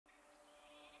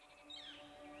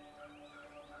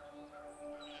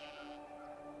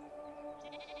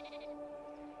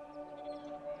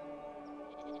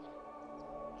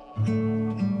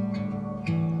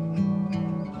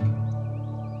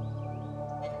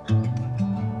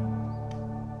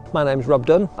My name's Rob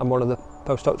Dunn. I'm one of the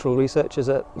postdoctoral researchers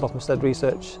at Rothamsted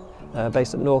Research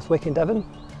based at Northwick in Devon.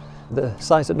 The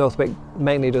site at Northwick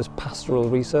mainly does pastoral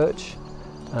research.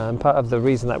 Part of the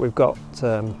reason that we've got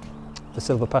the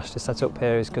silvopasture set up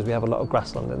here is because we have a lot of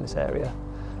grassland in this area,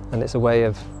 and it's a way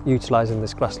of utilising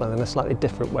this grassland in a slightly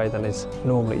different way than is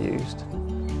normally used.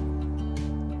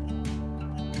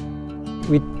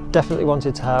 We definitely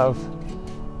wanted to have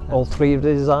all three of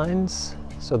the designs,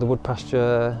 so the wood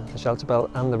pasture, the shelter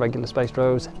belt and the regular spaced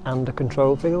rows, and a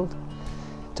control field,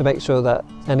 to make sure that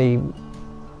any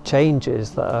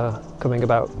changes that are coming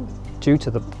about due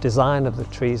to the design of the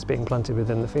trees being planted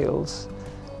within the fields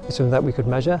is something that we could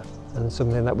measure and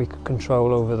something that we could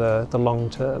control over the long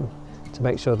term, to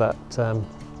make sure that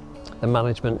the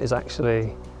management is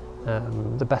actually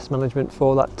the best management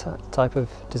for that type of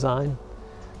design.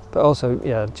 But also,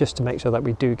 yeah, just to make sure that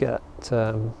we do get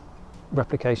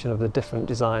replication of the different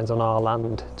designs on our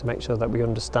land, to make sure that we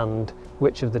understand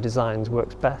which of the designs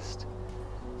works best,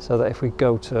 so that if we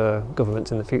go to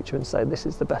governments in the future and say this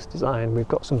is the best design, we've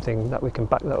got something that we can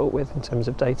back that up with in terms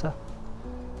of data.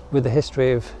 With the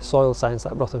history of soil science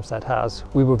that Rothamsted has,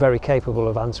 we were very capable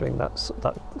of answering that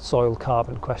soil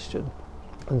carbon question,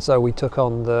 and so we took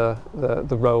on the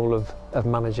role of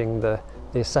managing the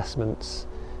assessments.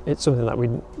 It's something that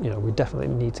we definitely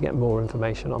need to get more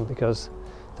information on, because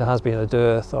there has been a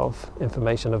dearth of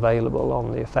information available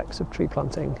on the effects of tree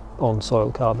planting on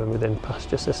soil carbon within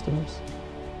pasture systems.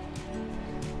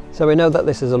 So we know that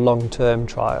this is a long-term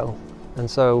trial, and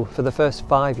so for the first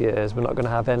 5 years we're not going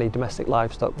to have any domestic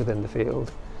livestock within the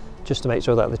field, just to make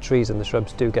sure that the trees and the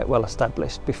shrubs do get well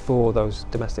established before those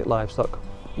domestic livestock,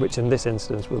 which in this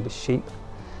instance will be sheep,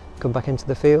 come back into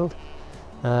the field.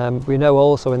 We know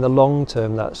also in the long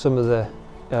term that some of the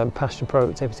pasture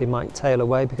productivity might tail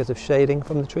away because of shading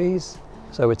from the trees.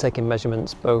 So we're taking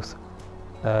measurements both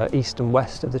east and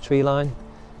west of the tree line,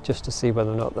 just to see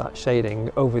whether or not that shading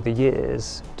over the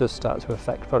years does start to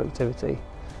affect productivity.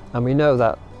 And we know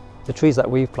that the trees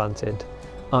that we've planted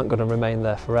aren't going to remain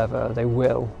there forever. They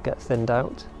will get thinned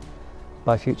out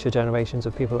by future generations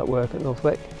of people that work at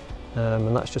Northwick,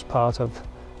 and that's just part of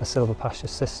a silvopasture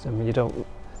system.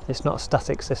 It's not a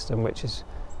static system which is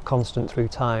constant through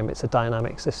time, it's a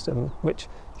dynamic system which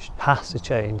has to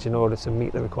change in order to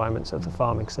meet the requirements of the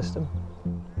farming system.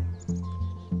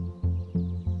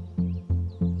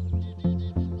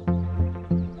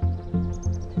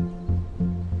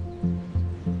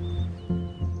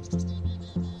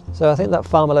 So I think that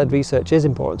farmer-led research is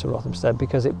important to Rothamsted,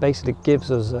 because it basically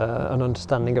gives us an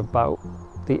understanding about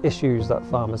the issues that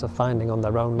farmers are finding on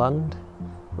their own land,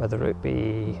 whether it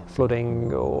be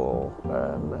flooding or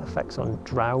effects on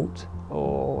drought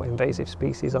or invasive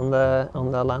species on their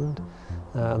land,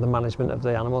 the management of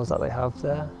the animals that they have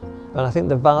there. And I think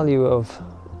the value of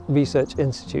research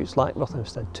institutes like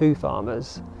Rothamsted to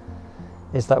farmers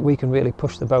is that we can really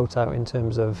push the boat out in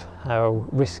terms of how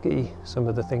risky some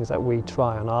of the things that we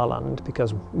try on our land,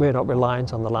 because we're not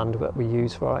reliant on the land that we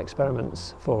use for our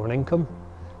experiments for an income.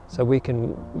 So we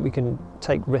can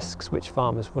take risks which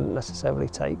farmers wouldn't necessarily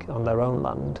take on their own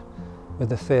land, with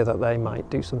the fear that they might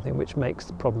do something which makes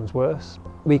the problems worse.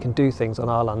 We can do things on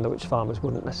our land which farmers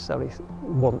wouldn't necessarily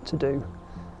want to do,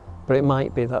 but it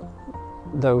might be that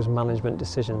those management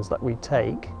decisions that we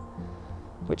take,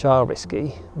 which are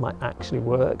risky, might actually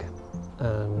work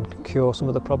and cure some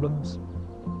of the problems.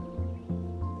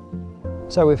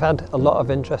 So we've had a lot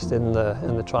of interest in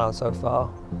the trial so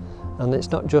far. And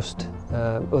it's not just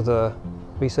other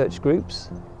research groups,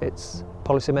 it's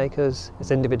policymakers, it's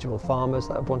individual farmers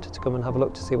that have wanted to come and have a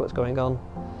look to see what's going on.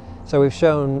 So we've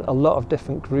shown a lot of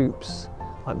different groups,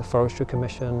 like the Forestry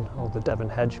Commission or the Devon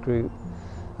Hedge Group,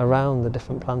 around the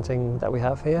different planting that we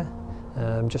have here,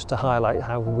 just to highlight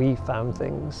how we found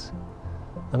things.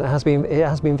 And it has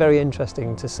been very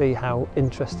interesting to see how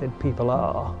interested people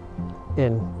are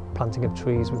in planting of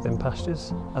trees within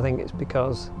pastures. I think it's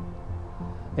because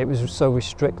it was so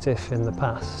restrictive in the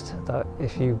past that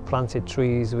if you planted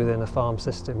trees within a farm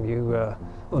system, you were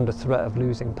under threat of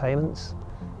losing payments.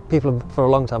 People for a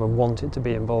long time have wanted to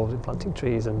be involved in planting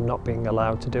trees and not being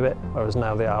allowed to do it, whereas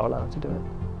now they are allowed to do it.